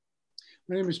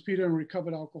My name is Peter. I'm a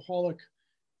recovered alcoholic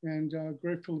and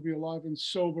grateful to be alive and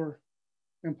sober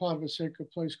and part of a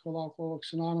sacred place called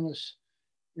Alcoholics Anonymous.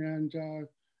 And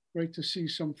great to see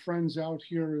some friends out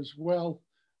here as well.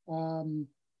 For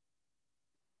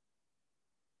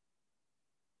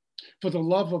the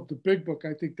love of the big book,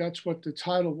 I think that's what the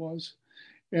title was.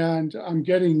 And I'm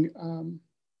getting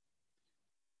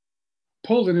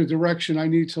pulled in a direction I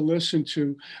need to listen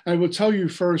to. I will tell you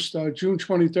first, June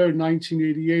 23rd,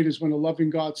 1988 is when a loving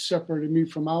God separated me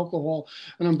from alcohol.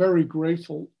 And I'm very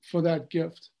grateful for that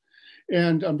gift.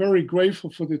 And I'm very grateful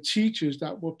for the teachers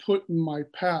that were put in my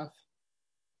path.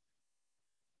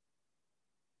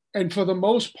 And for the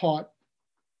most part,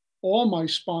 all my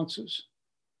sponsors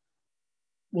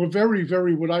were very,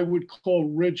 very what I would call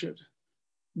rigid,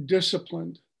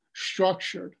 disciplined,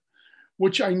 structured,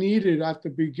 which I needed at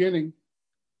the beginning.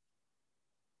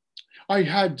 I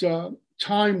had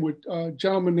time with a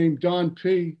gentleman named Don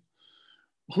P.,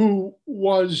 who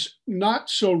was not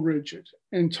so rigid,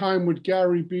 and time with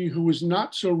Gary B., who was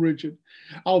not so rigid,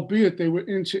 albeit they were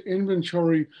into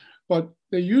inventory, but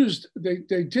they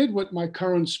did what my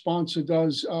current sponsor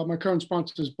does. My current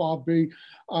sponsor is Bob B.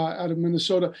 Out of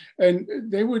Minnesota, and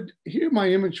they would hear my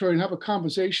inventory and have a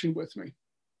conversation with me.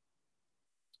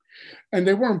 And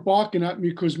they weren't barking at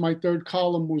me because my third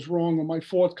column was wrong or my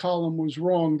fourth column was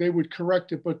wrong. They would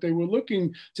correct it, but they were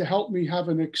looking to help me have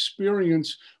an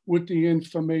experience with the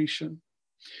information.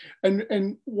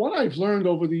 And what I've learned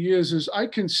over the years is I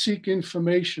can seek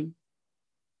information,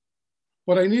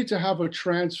 but I need to have a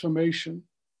transformation.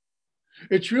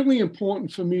 It's really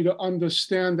important for me to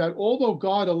understand that although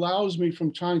God allows me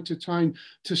from time to time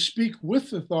to speak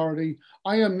with authority,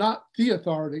 I am not the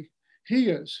authority. He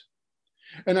is.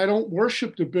 And I don't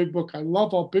worship the big book. I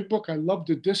love our big book. I love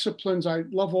the disciplines. I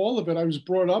love all of it. I was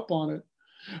brought up on it.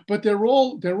 But they're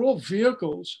all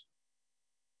vehicles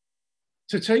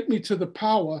to take me to the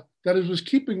power that it was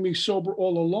keeping me sober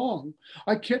all along.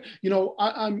 I can't,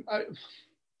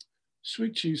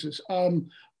 sweet Jesus.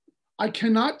 I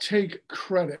cannot take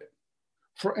credit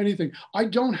for anything. I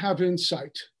don't have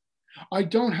insight. I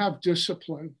don't have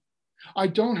discipline. I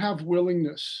don't have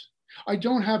willingness. I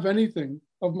don't have anything.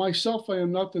 Of myself, I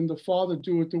am nothing. The Father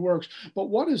doeth the works. But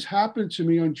what has happened to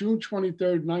me on June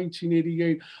 23rd,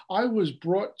 1988, I was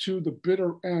brought to the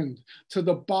bitter end, to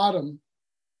the bottom.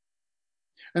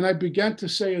 And I began to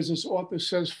say, as this author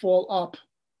says, fall up.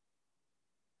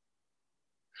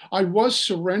 I was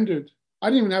surrendered.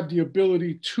 I didn't even have the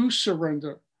ability to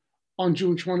surrender on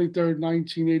June 23rd,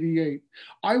 1988.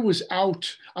 I was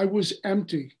out. I was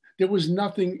empty. There was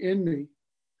nothing in me.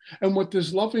 And what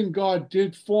this loving God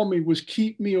did for me was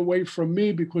keep me away from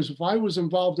me, because if I was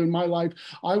involved in my life,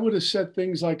 I would have said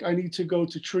things like, I need to go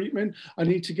to treatment. I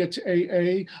need to get to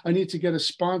AA. I need to get a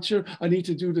sponsor. I need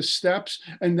to do the steps.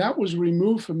 And that was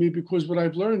removed from me, because what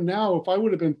I've learned now, if I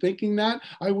would have been thinking that,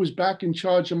 I was back in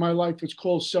charge of my life. It's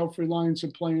called self-reliance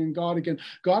and playing God again.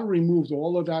 God removed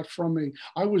all of that from me.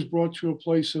 I was brought to a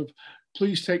place of,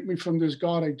 please take me from this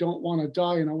God. I don't want to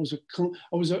die. And I was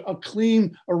a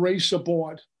clean eraser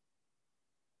board.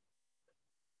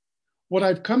 What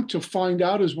I've come to find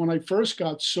out is when I first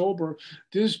got sober,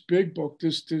 this big book,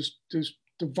 this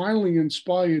divinely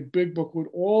inspired big book with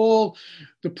all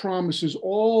the promises,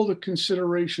 all the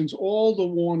considerations, all the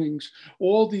warnings,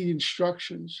 all the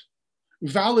instructions,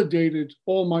 validated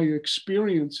all my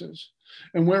experiences.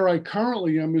 And where I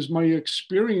currently am is my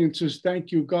experiences, thank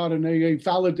you, God and AA,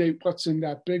 validate what's in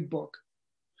that big book.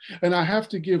 And I have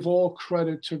to give all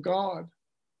credit to God.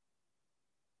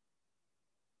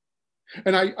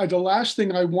 And the last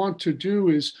thing I want to do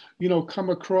is, come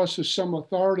across as some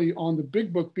authority on the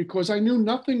big book, because I knew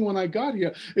nothing when I got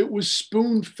here. It was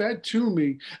spoon-fed to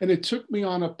me, and it took me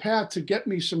on a path to get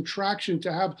me some traction,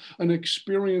 to have an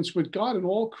experience with God, and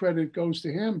all credit goes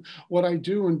to Him, what I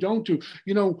do and don't do.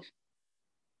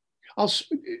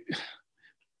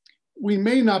 We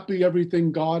may not be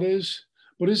everything God is,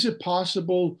 but is it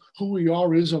possible who we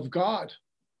are is of God?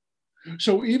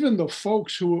 So even the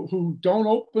folks who don't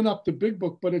open up the big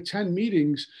book but attend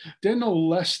meetings, they're no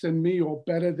less than me or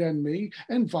better than me,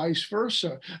 and vice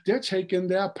versa. They're taking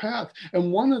their path.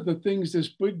 And one of the things this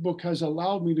big book has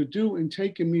allowed me to do in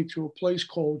taking me to a place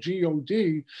called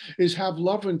GOD is have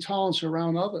love and tolerance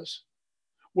around others,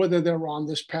 whether they're on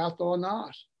this path or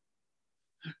not.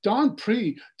 Don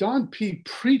P.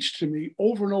 preached to me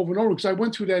over and over and over, because I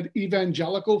went through that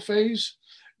evangelical phase.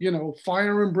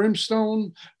 fire and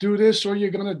brimstone, do this or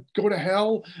you're going to go to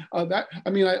hell. A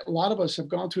lot of us have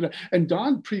gone through that. And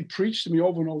Don preached to me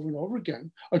over and over and over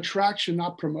again, attraction,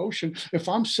 not promotion. If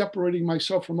I'm separating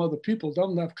myself from other people,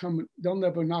 they'll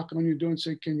never knock on your door and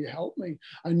say, can you help me?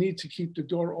 I need to keep the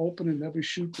door open and never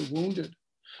shoot the wounded.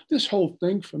 This whole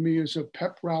thing for me is a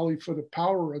pep rally for the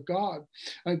power of God.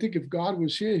 I think if God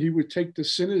was here, he would take the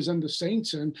sinners and the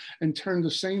saints and turn the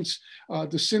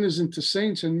sinners into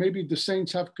saints, and maybe the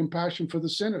saints have compassion for the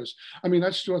sinners.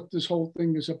 That's what this whole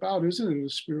thing is about, isn't it? A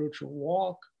spiritual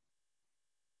walk.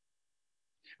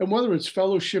 And whether it's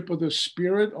fellowship of the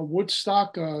Spirit, a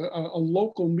Woodstock, a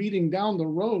local meeting down the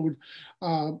road,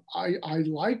 I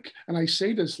like, and I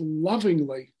say this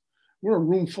lovingly, we're a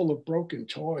room full of broken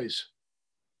toys.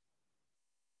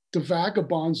 The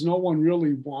vagabonds no one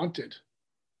really wanted.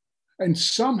 And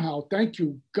somehow, thank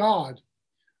you, God,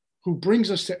 who brings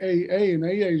us to AA, and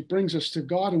AA brings us to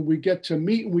God, and we get to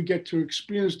meet and we get to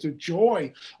experience the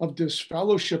joy of this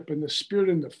fellowship and the Spirit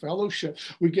in the fellowship.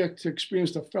 We get to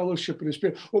experience the fellowship in the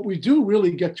Spirit. What we do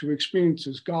really get to experience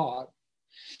is God.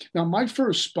 Now, my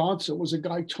first sponsor was a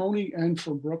guy, Tony N.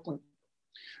 from Brooklyn.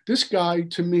 This guy,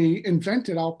 to me,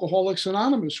 invented Alcoholics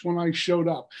Anonymous when I showed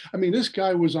up. This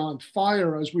guy was on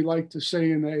fire, as we like to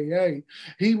say in AA.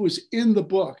 He was in the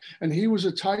book, and he was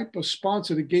a type of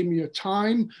sponsor that gave me a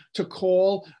time to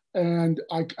call, and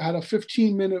I had a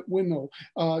 15-minute window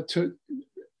to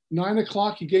 9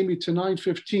 o'clock. He gave me to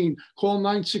 9:15. Call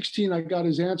 9:16. I got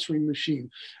his answering machine.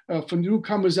 For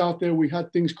newcomers out there, we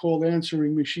had things called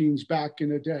answering machines back in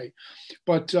the day.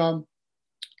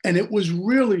 And it was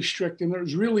really strict and it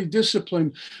was really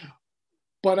disciplined.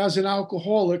 But as an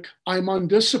alcoholic, I'm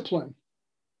undisciplined.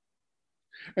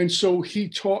 And so he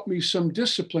taught me some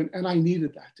discipline, and I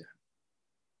needed that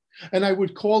then. And I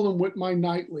would call him with my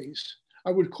nightlies.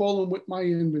 I would call him with my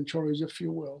inventories, if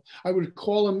you will. I would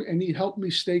call him, and he helped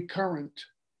me stay current.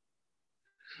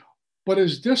 But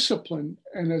as disciplined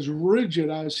and as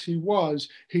rigid as he was,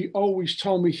 he always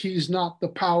told me he's not the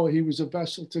power. He was a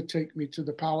vessel to take me to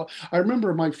the power. I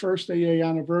remember my first AA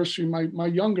anniversary, my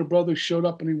younger brother showed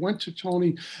up and he went to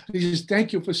Tony. He says,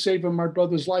 thank you for saving my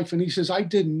brother's life. And he says, I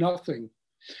did nothing.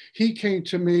 He came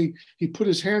to me, he put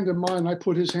his hand in mine, I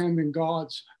put his hand in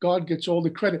God's. God gets all the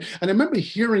credit. And I remember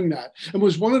hearing that. It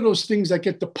was one of those things that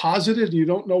get deposited and you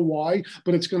don't know why,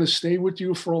 but it's going to stay with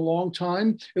you for a long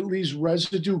time. It leaves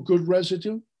residue, good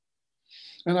residue.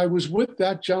 And I was with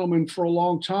that gentleman for a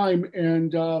long time,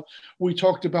 and we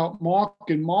talked about Mark,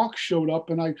 and Mark showed up,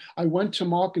 and I went to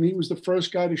Mark, and he was the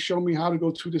first guy to show me how to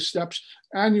go through the steps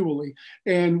annually.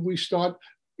 And we start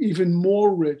even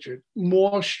more rigid,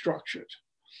 more structured.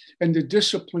 And the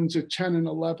disciplines at 10 and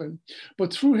 11.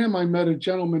 But through him, I met a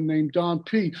gentleman named Don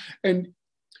P. And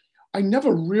I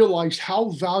never realized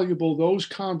how valuable those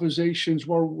conversations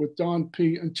were with Don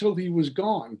P. until he was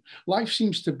gone. Life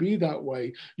seems to be that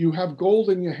way. You have gold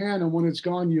in your hand, and when it's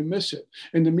gone, you miss it.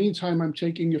 In the meantime, I'm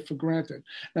taking it for granted.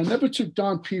 I never took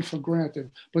Don P. for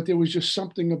granted, but there was just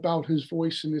something about his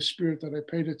voice and his spirit that I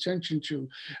paid attention to.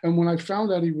 And when I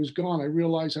found out he was gone, I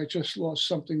realized I just lost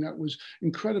something that was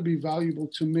incredibly valuable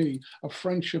to me, a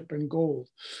friendship and gold.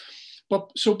 But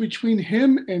so between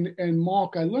him and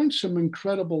Mark, I learned some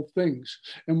incredible things.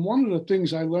 And one of the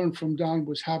things I learned from Don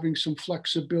was having some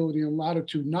flexibility and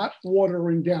latitude, not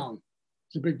watering down.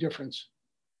 It's a big difference.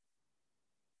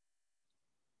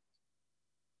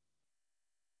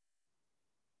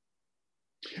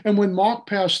 And when Mark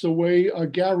passed away,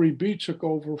 Gary B took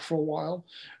over for a while.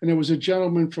 And there was a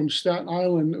gentleman from Staten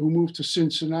Island who moved to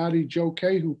Cincinnati, Joe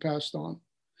Kay, who passed on.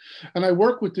 And I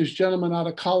worked with this gentleman out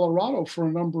of Colorado for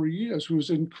a number of years who was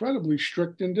incredibly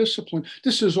strict and disciplined.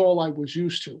 This is all I was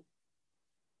used to.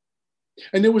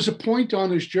 And there was a point on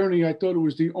his journey, I thought it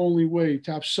was the only way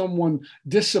to have someone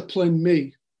discipline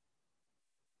me.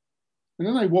 And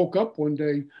then I woke up one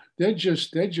day, they're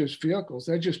just vehicles.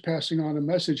 They're just passing on a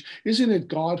message. Isn't it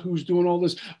God who's doing all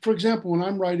this? For example, when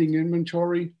I'm writing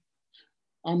inventory,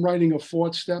 I'm writing a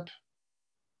fourth step.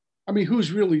 I mean,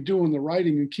 who's really doing the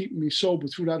writing and keeping me sober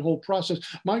through that whole process?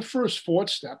 My first fourth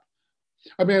step,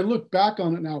 I mean, I look back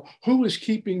on it now. Who is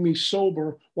keeping me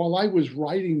sober while I was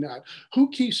writing that? Who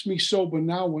keeps me sober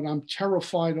now when I'm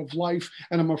terrified of life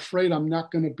and I'm afraid I'm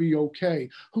not going to be okay?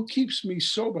 Who keeps me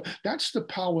sober? That's the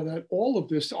power that all of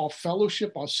this, our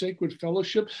fellowship, our sacred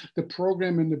fellowship, the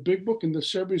program in the Big Book and the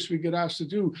service we get asked to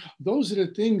do, those are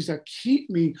the things that keep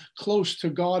me close to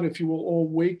God, if you will, or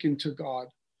awaken to God.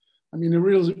 I mean, there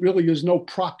really is no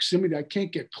proximity. I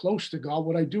can't get close to God.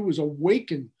 What I do is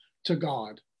awaken to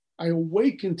God. I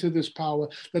awaken to this power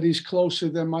that he's closer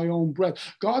than my own breath.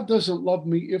 God doesn't love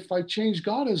me if I change.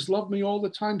 God has loved me all the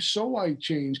time, so I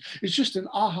change. It's just an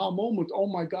aha moment. Oh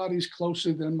my God, he's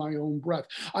closer than my own breath.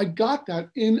 I got that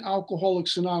in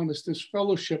Alcoholics Anonymous, this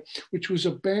fellowship, which was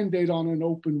a Band-Aid on an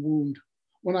open wound.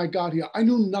 When I got here, I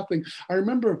knew nothing. I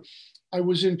remember I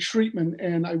was in treatment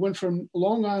and I went from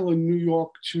Long Island, New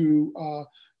York to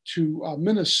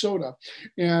Minnesota.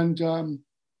 And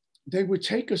they would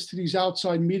take us to these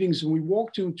outside meetings, and we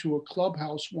walked into a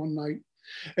clubhouse one night,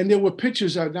 and there were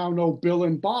pictures. I now know Bill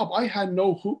and Bob. I had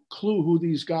no clue who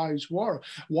these guys were,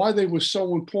 why they were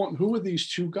so important. Who are these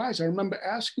two guys? I remember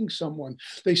asking someone.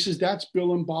 They says, that's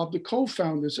Bill and Bob, the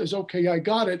co-founders. I says, okay, I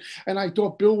got it. And I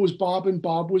thought Bill was Bob and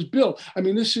Bob was Bill. I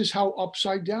mean, this is how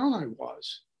upside down I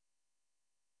was.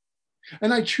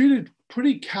 And I treated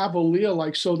pretty cavalier,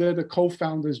 like, so they're the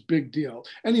co-founders, big deal.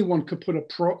 Anyone could put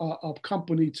a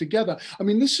company together. I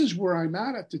mean, this is where I'm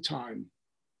at the time.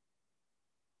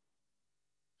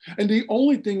 And the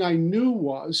only thing I knew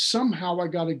was somehow I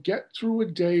got to get through a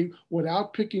day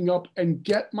without picking up and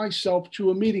get myself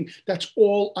to a meeting. That's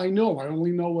all I know. I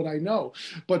only know what I know.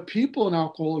 But people in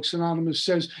Alcoholics Anonymous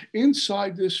says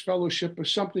inside this fellowship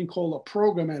is something called a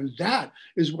program. And that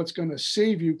is what's going to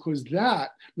save you, because that,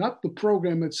 not the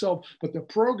program itself, but the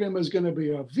program is going to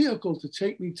be a vehicle to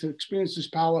take me to experience this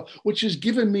power, which has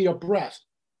given me a breath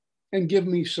and give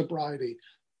me sobriety.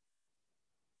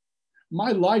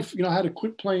 My life, I had to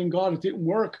quit playing God. It didn't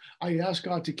work. I asked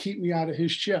God to keep me out of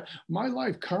his chair. My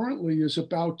life currently is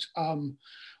about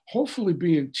hopefully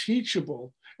being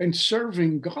teachable and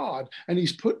serving God. And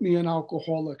he's put me in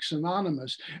Alcoholics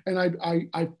Anonymous. And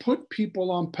I put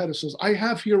people on pedestals. I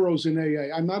have heroes in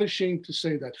AA. I'm not ashamed to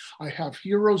say that. I have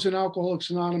heroes in Alcoholics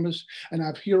Anonymous, and I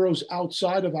have heroes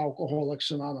outside of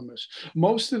Alcoholics Anonymous.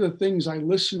 Most of the things I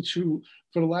listen to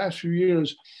for the last few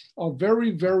years are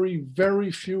very, very, very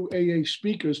few AA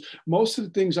speakers. Most of the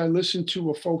things I listen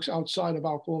to are folks outside of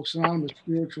Alcoholics Anonymous,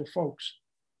 spiritual folks.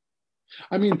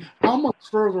 I mean, how much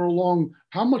further along,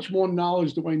 how much more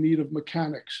knowledge do I need of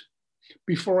mechanics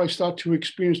before I start to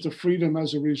experience the freedom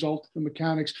as a result of the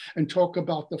mechanics and talk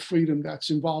about the freedom that's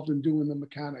involved in doing the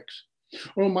mechanics?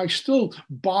 Or am I still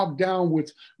bogged down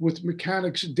with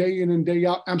mechanics day in and day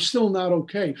out? I'm still not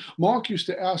okay. Mark used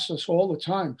to ask us all the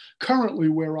time, currently,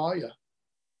 where are you?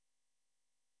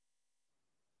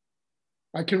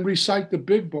 I can recite the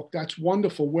big book. That's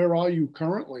wonderful. Where are you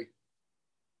currently?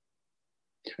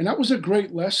 And that was a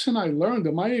great lesson I learned.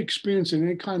 Am I experiencing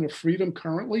any kind of freedom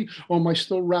currently? Or am I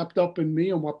still wrapped up in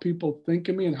me and what people think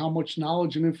of me and how much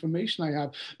knowledge and information I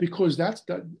have? Because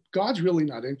God's really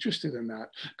not interested in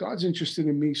that. God's interested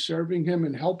in me serving him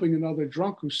and helping another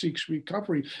drunk who seeks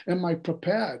recovery. Am I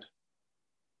prepared?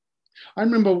 I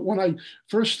remember when I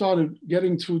first started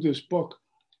getting through this book,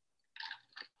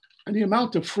 and the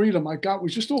amount of freedom I got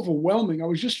was just overwhelming. I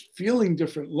was just feeling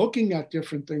different, looking at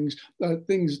different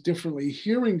things differently,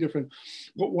 hearing different.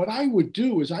 But what I would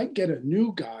do is I'd get a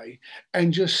new guy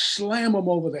and just slam him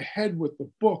over the head with the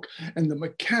book and the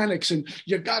mechanics, and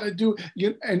you got to do,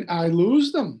 and I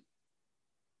lose them.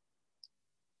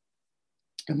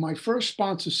 And my first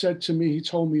sponsor said to me, he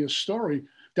told me a story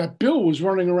that Bill was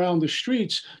running around the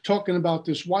streets talking about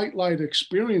this white light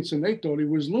experience, and they thought he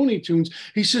was Looney Tunes.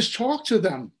 He says, talk to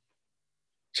them.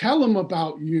 Tell them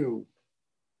about you.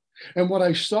 And what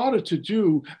I started to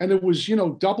do, and it was,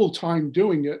 double time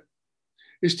doing it,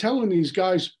 is telling these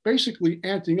guys, basically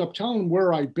anting up, telling them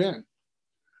where I've been.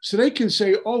 So they can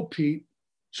say, oh, Pete,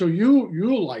 so you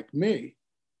like me.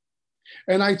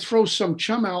 And I throw some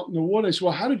chum out in the water. I say,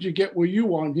 well, how did you get where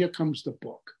you are? And here comes the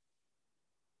book.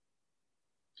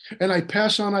 And I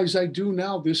pass on, as I do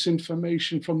now, this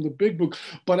information from the big book.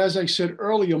 But as I said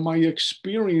earlier, my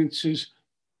experiences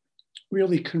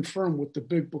really confirm what the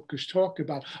big book is talking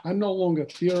about. I'm no longer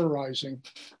theorizing.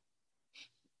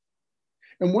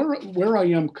 And where I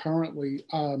am currently,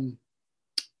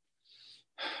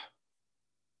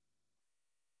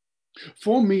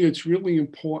 for me, it's really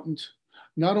important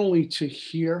not only to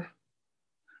hear,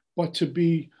 but to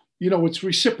be, it's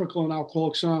reciprocal in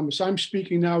Alcoholics Anonymous. I'm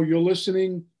speaking now, you're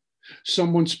listening.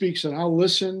 Someone speaks and I'll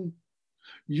listen.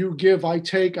 You give, I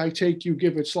take, you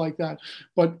give. It's like that.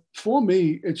 But for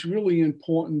me, it's really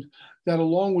important that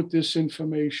along with this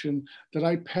information, that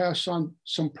I pass on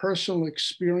some personal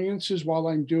experiences while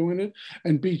I'm doing it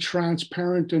and be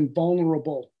transparent and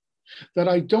vulnerable. That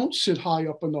I don't sit high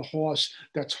up on the horse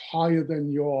that's higher than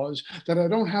yours, that I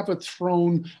don't have a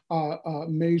throne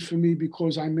made for me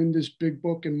because I'm in this big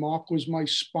book and Mark was my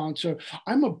sponsor.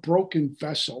 I'm a broken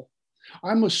vessel.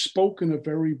 I'm a spoke in a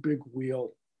very big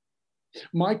wheel.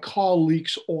 My car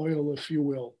leaks oil, if you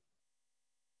will.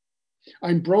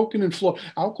 I'm broken and flawed.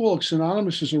 Alcoholics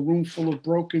Anonymous is a room full of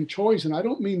broken toys. And I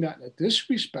don't mean that in a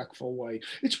disrespectful way.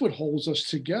 It's what holds us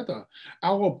together.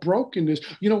 Our brokenness,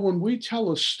 when we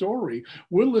tell a story,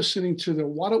 we're listening to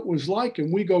what it was like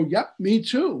and we go, yep, me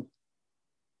too.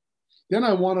 Then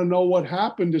I want to know what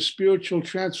happened to spiritual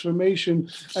transformation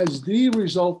as the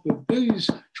result of these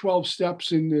 12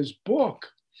 steps in this book.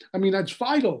 I mean, that's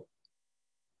vital.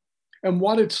 And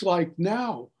what it's like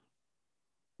now.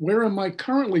 Where am I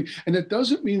currently? And it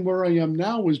doesn't mean where I am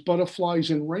now is butterflies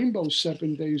and rainbows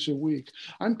 7 days a week.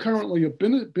 I'm currently a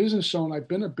business owner. I've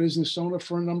been a business owner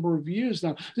for a number of years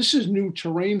now. This is new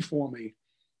terrain for me.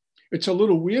 It's a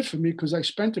little weird for me because I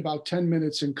spent about 10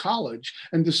 minutes in college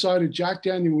and decided Jack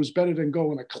Daniel was better than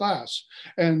going to class.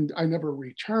 And I never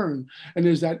returned. And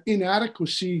there's that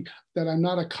inadequacy that I'm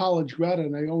not a college grad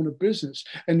and I own a business.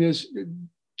 And there's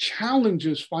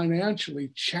challenges financially,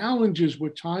 challenges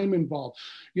with time involved.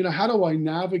 How do I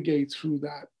navigate through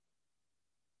that?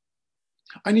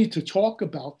 I need to talk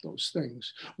about those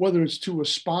things, whether it's to a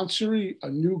sponsor, a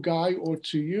new guy, or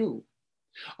to you.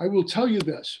 I will tell you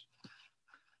this,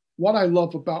 what I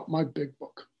love about my big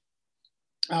book,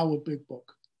 our big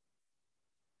book,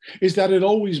 is that it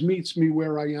always meets me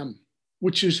where I am,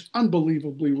 which is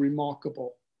unbelievably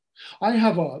remarkable. I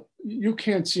have you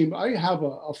can't see, I have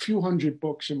a few hundred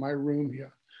books in my room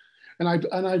here. And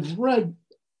I've read,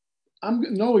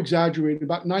 I'm no exaggerating,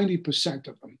 about 90%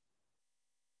 of them.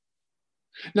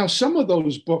 Now, some of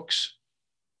those books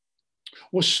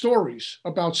were stories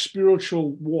about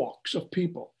spiritual walks of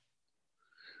people.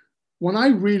 When I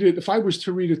read it, if I was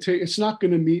to read it, it's not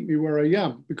going to meet me where I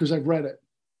am because I've read it.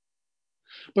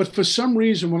 But for some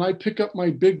reason, when I pick up my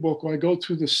big book or I go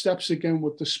through the steps again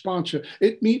with the sponsor,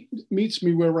 it meets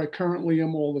me where I currently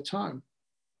am all the time.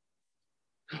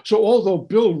 So although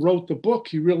Bill wrote the book,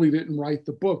 he really didn't write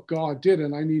the book. God did,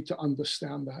 and I need to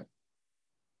understand that.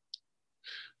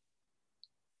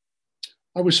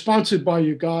 I was sponsored by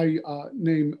a guy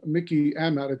named Mickey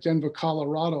M. out of Denver,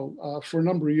 Colorado for a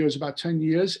number of years, about 10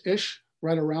 years-ish,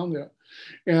 right around there.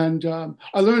 And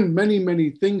I learned many, many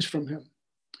things from him.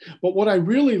 But what I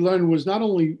really learned was not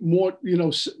only more,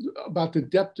 about the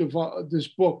depth of this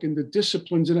book and the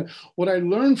disciplines in it. What I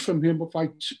learned from him, if I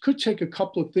could take a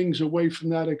couple of things away from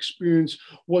that experience,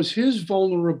 was his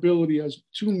vulnerability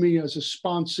to me as a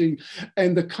sponsee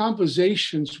and the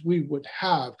conversations we would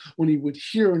have when he would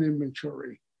hear an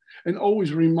inventory. And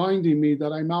always reminding me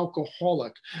that I'm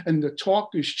alcoholic and the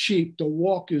talk is cheap, the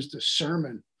walk is the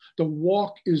sermon. The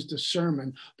walk is the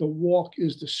sermon. The walk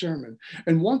is the sermon.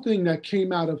 And one thing that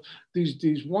came out of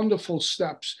these wonderful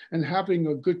steps and having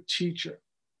a good teacher,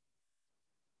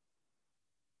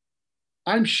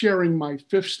 I'm sharing my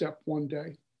 5th step one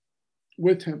day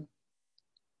with him.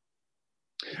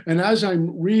 And as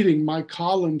I'm reading my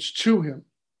columns to him,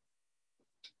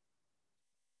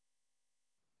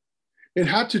 it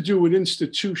had to do with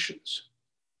institutions.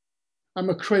 I'm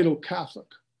a cradle Catholic.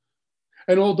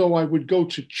 And although I would go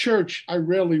to church, I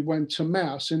rarely went to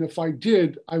mass. And if I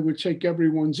did, I would take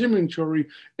everyone's inventory,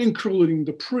 including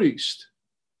the priest.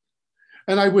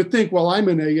 And I would think, well, I'm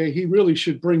an AA, he really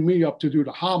should bring me up to do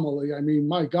the homily. I mean,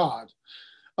 my God.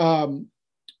 And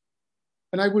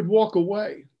I would walk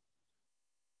away.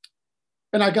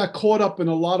 And I got caught up in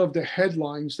a lot of the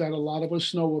headlines that a lot of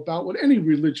us know about with any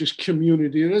religious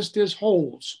community. There's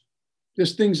holes.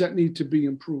 There's things that need to be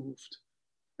improved.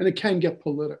 And it can get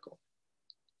political.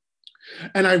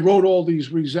 And I wrote all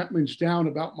these resentments down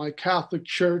about my Catholic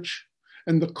Church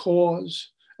and the cause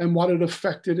and what it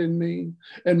affected in me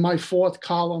and my 4th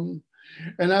column.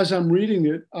 And as I'm reading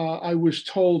it, I was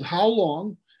told, how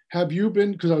long have you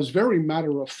been, because I was very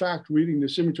matter of fact reading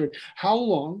this inventory, how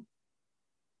long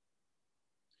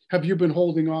have you been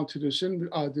holding on to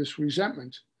this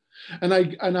resentment? And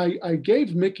I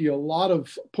gave Mickey a lot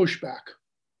of pushback.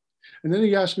 And then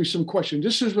he asked me some questions.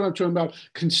 This is what I'm talking about,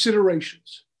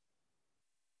 considerations.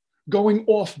 Going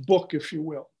off book, if you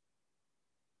will,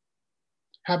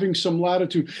 having some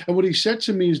latitude. And what he said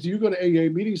to me is, do you go to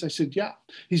AA meetings? I said, yeah.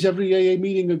 He's every AA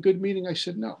meeting a good meeting? I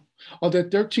said, no. Oh, that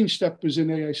 13th step is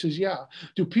in AA? I says, yeah.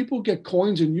 Do people get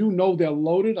coins and they're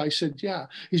loaded? I said, yeah.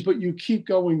 But you keep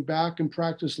going back and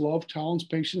practice love, tolerance,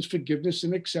 patience, forgiveness,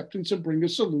 and acceptance and bring a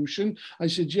solution? I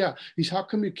said, yeah. How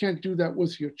come you can't do that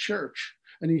with your church?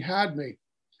 And he had me.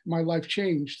 My life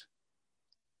changed.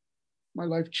 My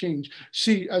life changed.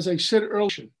 See, as I said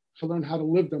earlier, to learn how to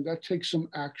live them, that takes some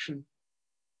action.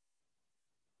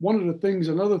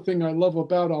 Another thing I love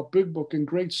about our big book and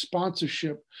great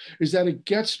sponsorship is that it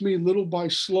gets me little by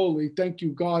slowly, thank you,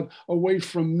 God, away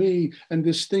from me and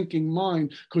this thinking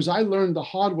mind, because I learned the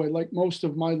hard way, like most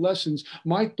of my lessons,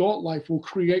 my thought life will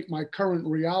create my current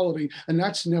reality, and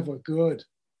that's never good.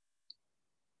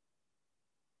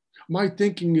 My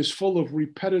thinking is full of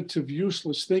repetitive,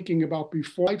 useless thinking about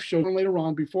before life shows later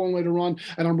on, before and later on,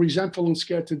 and I'm resentful and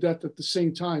scared to death at the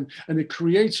same time. And it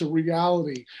creates a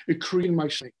reality. It creates my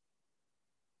state.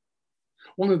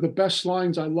 One of the best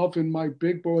lines I love in my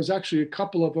big book is actually a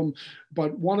couple of them,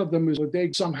 but one of them is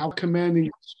they somehow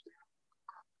commanding.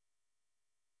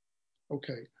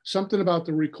 Okay, something about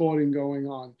the recording going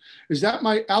on. Is that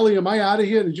my Ali? Am I out of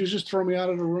here? Did you just throw me out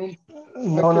of the room?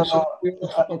 No.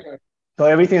 Okay. So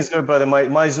everything's good, brother.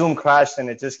 My Zoom crashed and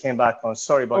it just came back on.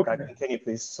 Sorry about that. Continue,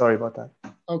 please. Sorry about that.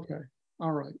 Okay.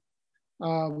 All right.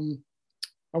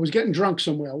 I was getting drunk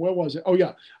somewhere. Where was it? Oh,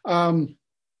 yeah.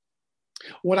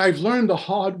 What I've learned the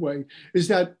hard way is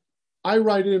that I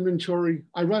write inventory.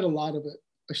 I write a lot of it.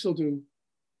 I still do.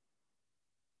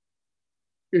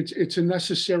 It's a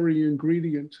necessary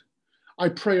ingredient. I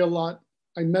pray a lot.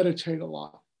 I meditate a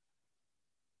lot.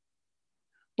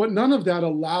 But none of that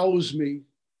allows me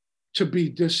to be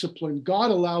disciplined.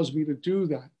 God allows me to do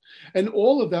that. And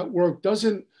all of that work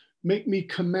doesn't make me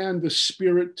command the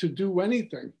Spirit to do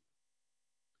anything.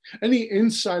 Any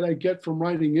insight I get from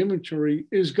writing inventory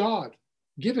is God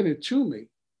giving it to me.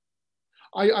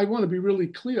 I want to be really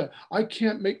clear. I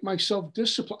can't make myself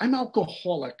disciplined. I'm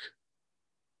alcoholic.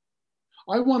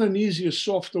 I want an easier,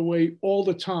 softer way all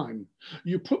the time.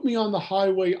 You put me on the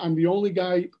highway, I'm the only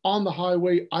guy on the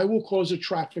highway, I will cause a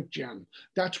traffic jam.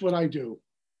 That's what I do.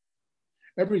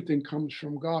 Everything comes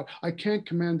from God. I can't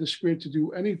command the Spirit to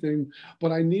do anything,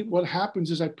 but what happens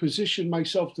is I position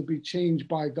myself to be changed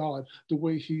by God the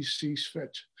way He sees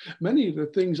fit. Many of the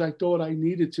things I thought I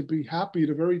needed to be happy,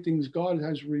 the very things God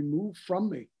has removed from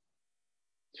me.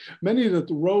 Many of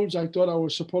the roads I thought I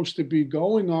was supposed to be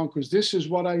going on, because this is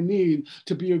what I need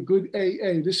to be a good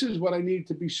AA. This is what I need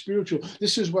to be spiritual.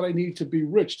 This is what I need to be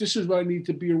rich. This is what I need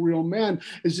to be a real man,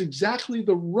 is exactly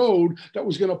the road that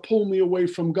was going to pull me away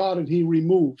from God, and He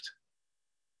removed.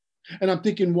 And I'm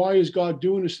thinking, why is God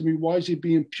doing this to me? Why is He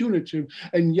being punitive?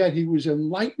 And yet He was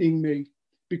enlightening me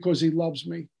because He loves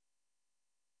me.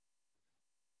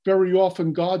 Very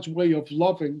often, God's way of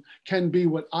loving can be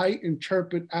what I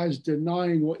interpret as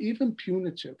denying or even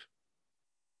punitive.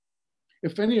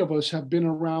 If any of us have been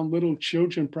around little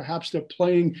children, perhaps they're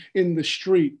playing in the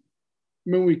street.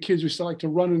 When we were kids, we used to like to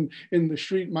run in the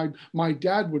street. My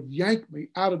dad would yank me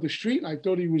out of the street, and I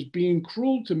thought he was being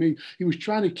cruel to me. He was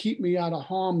trying to keep me out of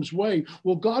harm's way.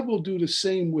 Well, God will do the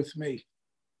same with me.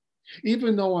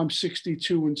 Even though I'm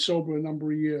 62 and sober a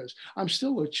number of years, I'm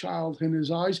still a child in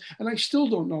His eyes, and I still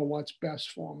don't know what's best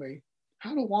for me.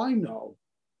 How do I know?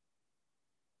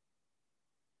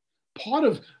 Part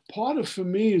of for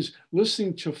me is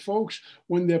listening to folks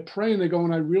when they're praying. They're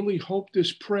going, I really hope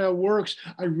this prayer works.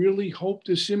 I really hope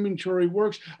this inventory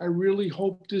works. I really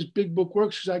hope this big book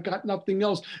works, because I got nothing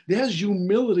else. There's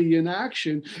humility in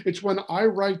action. It's when I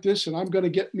write this and I'm going to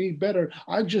get me better.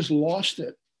 I've just lost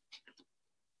it.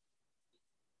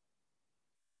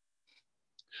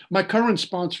 My current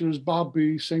sponsor is Bob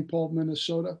B., St. Paul,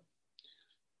 Minnesota.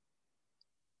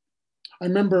 I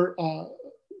remember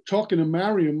talking to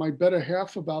Mariam, my better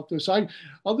half, about this.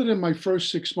 Other than my first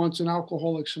 6 months in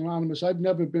Alcoholics Anonymous, I've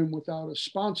never been without a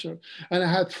sponsor. And I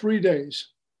had 3 days.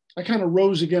 I kind of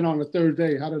rose again on the third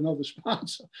day, had another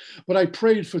sponsor. But I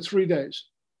prayed for 3 days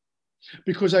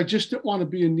because I just didn't want to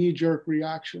be a knee-jerk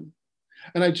reaction.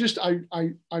 And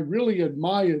I really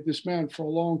admired this man for a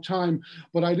long time,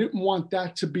 but I didn't want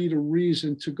that to be the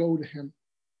reason to go to him.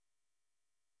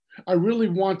 I really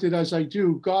wanted, as I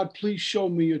do, God, please show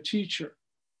me a teacher.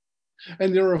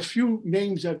 And there are a few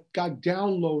names that got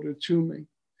downloaded to me.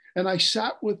 And I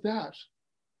sat with that.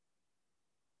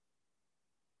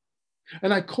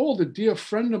 And I called a dear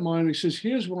friend of mine. He says,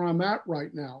 here's where I'm at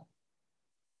right now.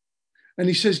 And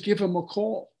he says, give him a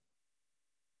call.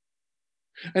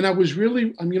 And I was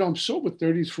really, I'm sober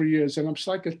 33 years, and I'm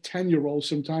like a 10-year-old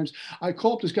sometimes. I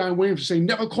call up this guy and waiting for saying,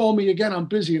 never call me again, I'm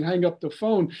busy, and hang up the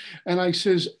phone. And I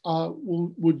says,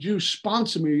 would you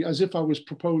sponsor me, as if I was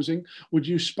proposing, would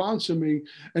you sponsor me?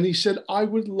 And he said, I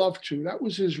would love to. That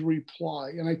was his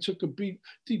reply. And I took a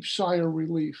deep sigh of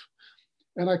relief.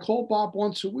 And I call Bob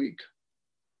once a week.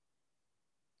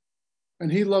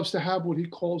 And he loves to have what he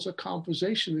calls a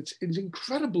conversation. It's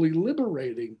incredibly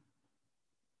liberating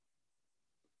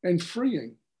and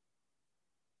freeing.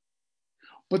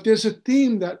 But there's a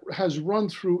theme that has run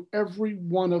through every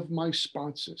one of my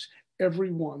sponsors.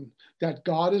 everyone that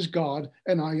God is God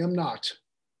and I am not.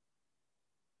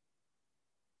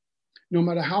 No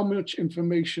matter how much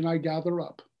information I gather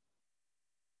up,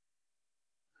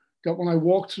 that when I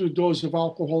walk through the doors of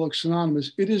Alcoholics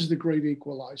Anonymous, it is the great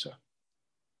equalizer.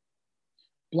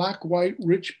 Black, white,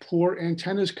 rich, poor,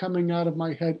 antennas coming out of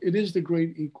my head, it is the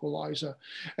great equalizer.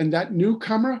 And that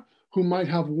newcomer who might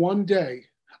have one day,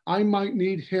 I might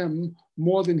need him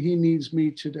more than he needs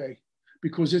me today,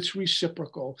 because it's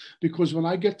reciprocal. Because when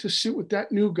I get to sit with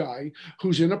that new guy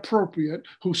who's inappropriate,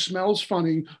 who smells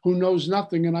funny, who knows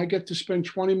nothing, and I get to spend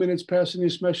 20 minutes passing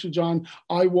this message on,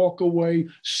 I walk away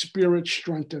spirit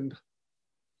strengthened.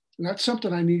 And that's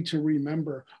something I need to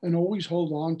remember and always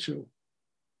hold on to.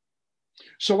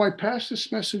 So I pass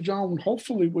this message on,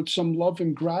 hopefully with some love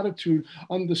and gratitude,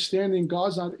 understanding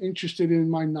God's not interested in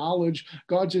my knowledge.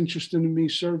 God's interested in me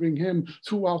serving him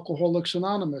through Alcoholics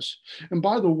Anonymous. And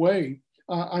by the way,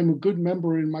 I'm a good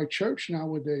member in my church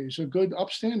nowadays, a good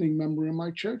upstanding member in my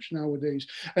church nowadays.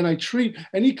 And I treat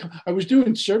I was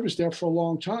doing service there for a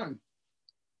long time.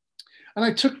 And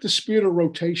I took the spirit of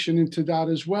rotation into that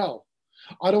as well.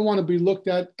 I don't want to be looked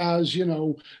at as,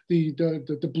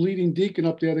 the bleeding deacon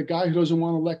up there, the guy who doesn't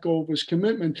want to let go of his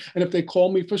commitment. And if they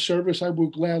call me for service, I will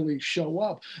gladly show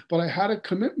up. But I had a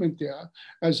commitment there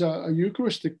as a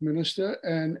Eucharistic minister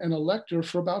and an elector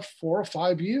for about 4 or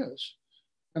 5 years.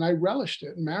 And I relished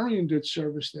it. Marion did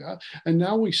service there. And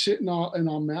now we sit in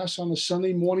our Mass on a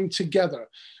Sunday morning together.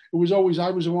 It was always,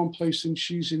 I was in one place and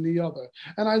she's in the other.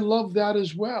 And I love that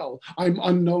as well. I'm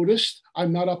unnoticed.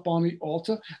 I'm not up on the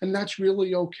altar. And that's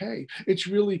really okay. It's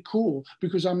really cool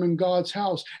because I'm in God's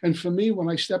house. And for me, when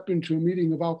I step into a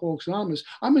meeting of Alcoholics Anonymous,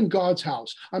 I'm in God's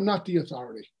house. I'm not the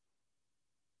authority.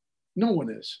 No one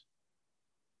is.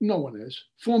 No one is.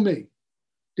 For me,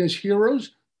 there's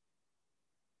heroes,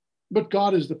 but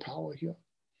God is the power here.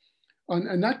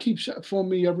 And that keeps, for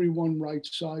me, everyone right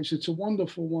size. It's a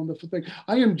wonderful, wonderful thing.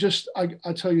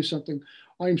 I'll tell you something.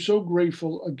 I am so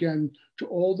grateful, again, to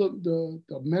all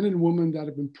the men and women that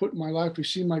have been put in my life. We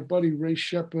see my buddy Ray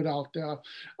Shepard out there,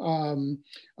 and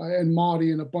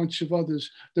Marty and a bunch of others.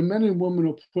 The men and women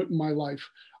who put in my life.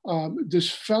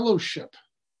 This fellowship.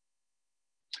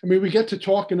 I mean, we get to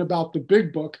talking about the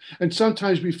big book, and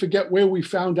sometimes we forget where we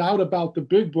found out about the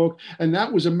big book, and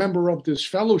that was a member of this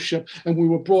fellowship, and we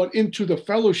were brought into the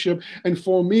fellowship. And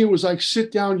for me, it was like,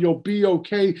 sit down, you'll be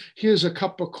okay. Here's a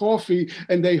cup of coffee.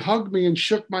 And they hugged me and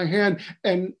shook my hand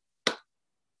and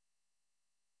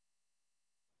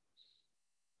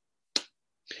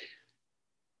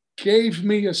gave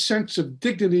me a sense of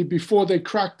dignity before they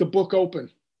cracked the book open.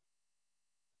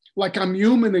 Like I'm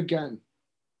human again.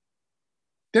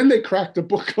 Then they cracked the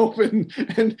book open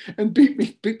and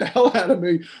beat the hell out of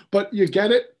me. But you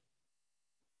get it?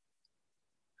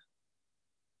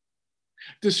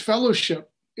 This fellowship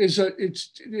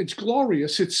it's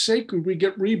glorious. It's sacred. We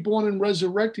get reborn and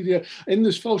resurrected here. In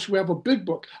this fellowship, we have a big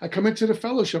book. I come into the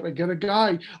fellowship. I get a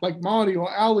guy like Marty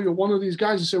or Ali or one of these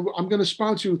guys and say, I'm going to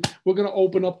sponsor you. We're going to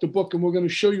open up the book and we're going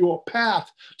to show you a path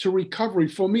to recovery.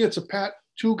 For me, it's a path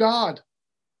to God.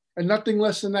 And nothing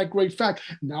less than that great fact.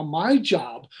 Now, my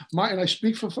job, and I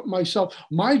speak for myself,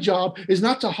 my job is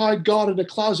not to hide God in the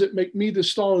closet, make me the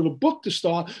star of the book the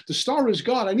star. The star is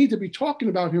God. I need to be talking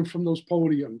about him from those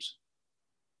podiums.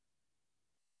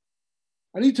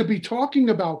 I need to be talking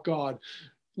about God.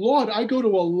 Lord, I go to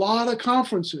a lot of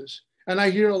conferences, and I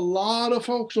hear a lot of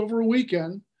folks over a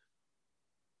weekend,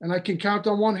 and I can count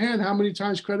on one hand how many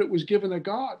times credit was given to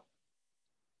God.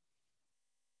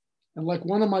 And like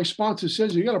one of my sponsors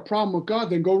says, you got a problem with God,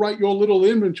 then go write your little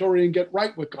inventory and get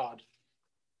right with God.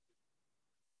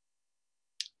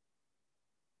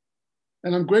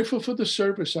 And I'm grateful for the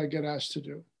service I get asked to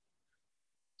do.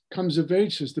 Comes of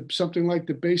age says something like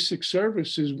the basic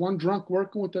service is one drunk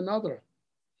working with another.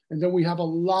 And then we have a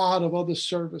lot of other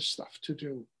service stuff to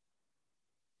do.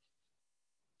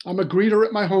 I'm a greeter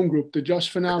at my home group, the Just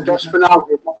For Now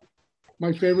group.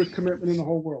 My favorite commitment in the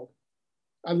whole world.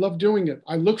 I love doing it.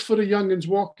 I look for the youngins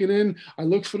walking in. I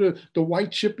look for the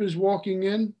white chippers walking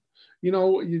in. You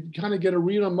know, you kind of get a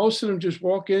read on most of them. Just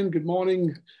walk in, good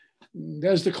morning,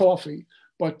 there's the coffee.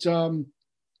 But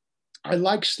I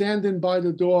like standing by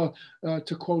the door,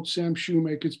 to quote Sam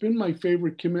Shoemaker. It's been my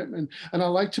favorite commitment. And I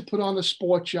like to put on a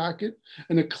sport jacket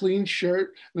and a clean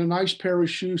shirt and a nice pair of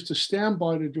shoes to stand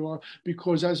by the door,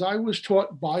 because as I was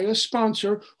taught by a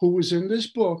sponsor who was in this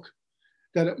book,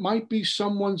 that it might be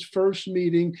someone's first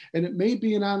meeting and it may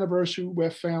be an anniversary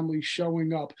where family's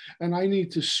showing up, and I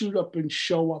need to suit up and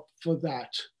show up for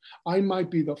that. I might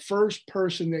be the first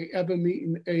person they ever meet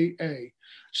in AA.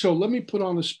 So let me put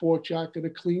on a sport jacket, a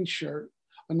clean shirt,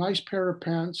 a nice pair of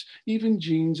pants, even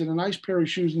jeans, and a nice pair of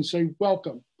shoes and say,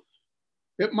 welcome.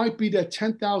 It might be that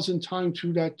 10,000 times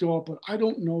through that door, but I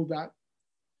don't know that.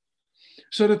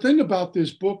 So the thing about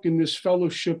this book and this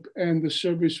fellowship and the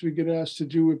service we get asked to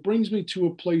do, it brings me to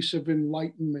a place of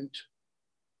enlightenment.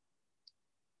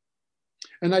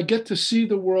 And I get to see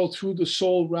the world through the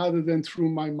soul rather than through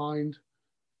my mind.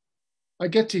 I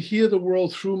get to hear the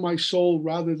world through my soul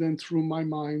rather than through my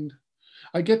mind.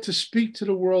 I get to speak to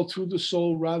the world through the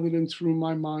soul rather than through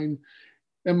my mind.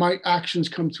 And my actions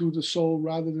come through the soul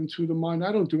rather than through the mind.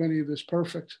 I don't do any of this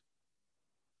perfect.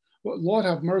 But Lord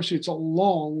have mercy, it's a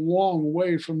long, long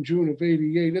way from June of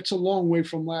 '88. It's a long way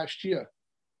from last year.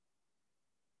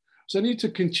 So I need to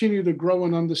continue to grow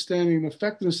in understanding and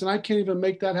effectiveness, and I can't even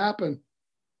make that happen.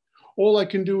 All I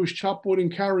can do is chop wood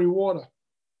and carry water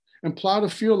and plow the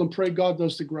field and pray God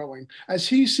does the growing as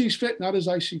he sees fit, not as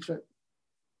I see fit.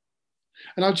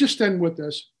 And I'll just end with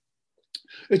this.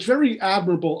 It's very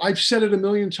admirable. I've said it a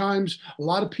million times. A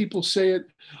lot of people say it.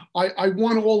 I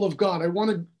want all of God. I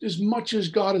want as much as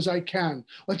God as I can.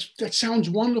 That sounds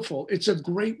wonderful. It's a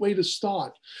great way to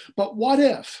start. But what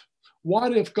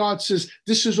if God says,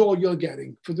 this is all you're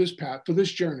getting for this path, for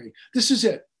this journey? This is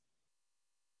it.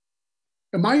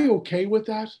 Am I okay with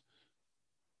that?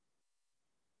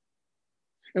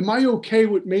 Am I okay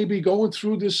with maybe going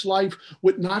through this life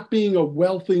with not being a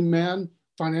wealthy man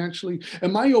financially?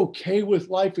 Am I okay with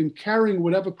life and carrying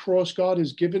whatever cross God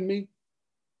has given me?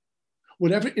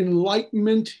 Whatever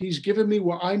enlightenment he's given me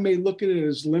where I may look at it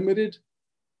as limited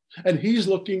and he's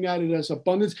looking at it as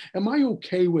abundance. Am I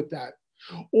okay with that?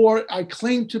 Or I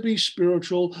claim to be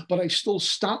spiritual, but I still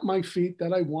stomp my feet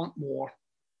that I want more.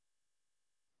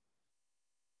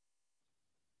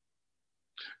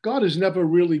 God has never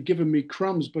really given me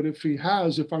crumbs, but if he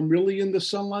has, if I'm really in the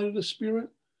sunlight of the Spirit,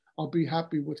 I'll be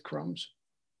happy with crumbs.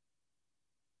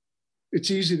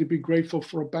 It's easy to be grateful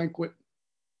for a banquet.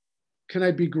 Can I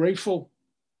be grateful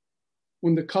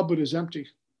when the cupboard is empty?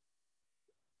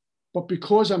 But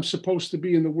because I'm supposed to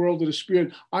be in the world of the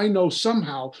Spirit, I know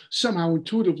somehow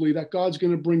intuitively that God's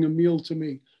going to bring a meal to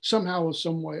me, somehow or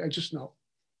some way. I just know.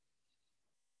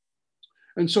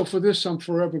 And so for this, I'm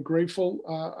forever grateful.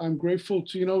 I'm grateful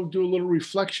to, do a little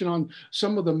reflection on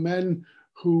some of the men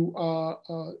who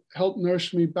helped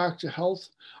nurse me back to health.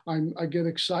 I get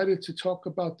excited to talk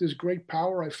about this great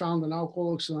power I found in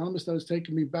Alcoholics Anonymous that has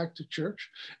taken me back to church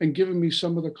and given me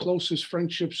some of the closest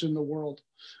friendships in the world.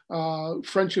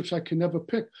 Friendships I can never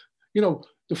pick.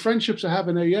 The friendships I have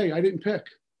in AA, I didn't pick.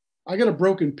 I got a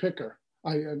broken picker.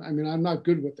 I mean, I'm not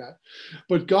good with that.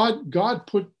 But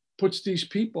God puts these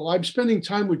people. I'm spending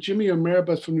time with Jimmy and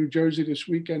Maribeth from New Jersey this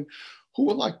weekend, who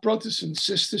are like brothers and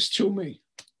sisters to me.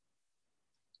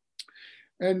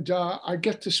 And I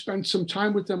get to spend some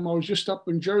time with them. I was just up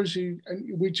in Jersey,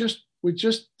 and we just,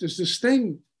 there's this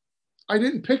thing. I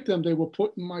didn't pick them. They were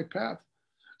put in my path.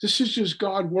 This is just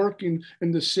God working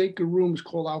in the sacred rooms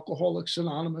called Alcoholics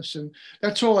Anonymous. And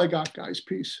that's all I got, guys.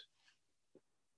 Peace.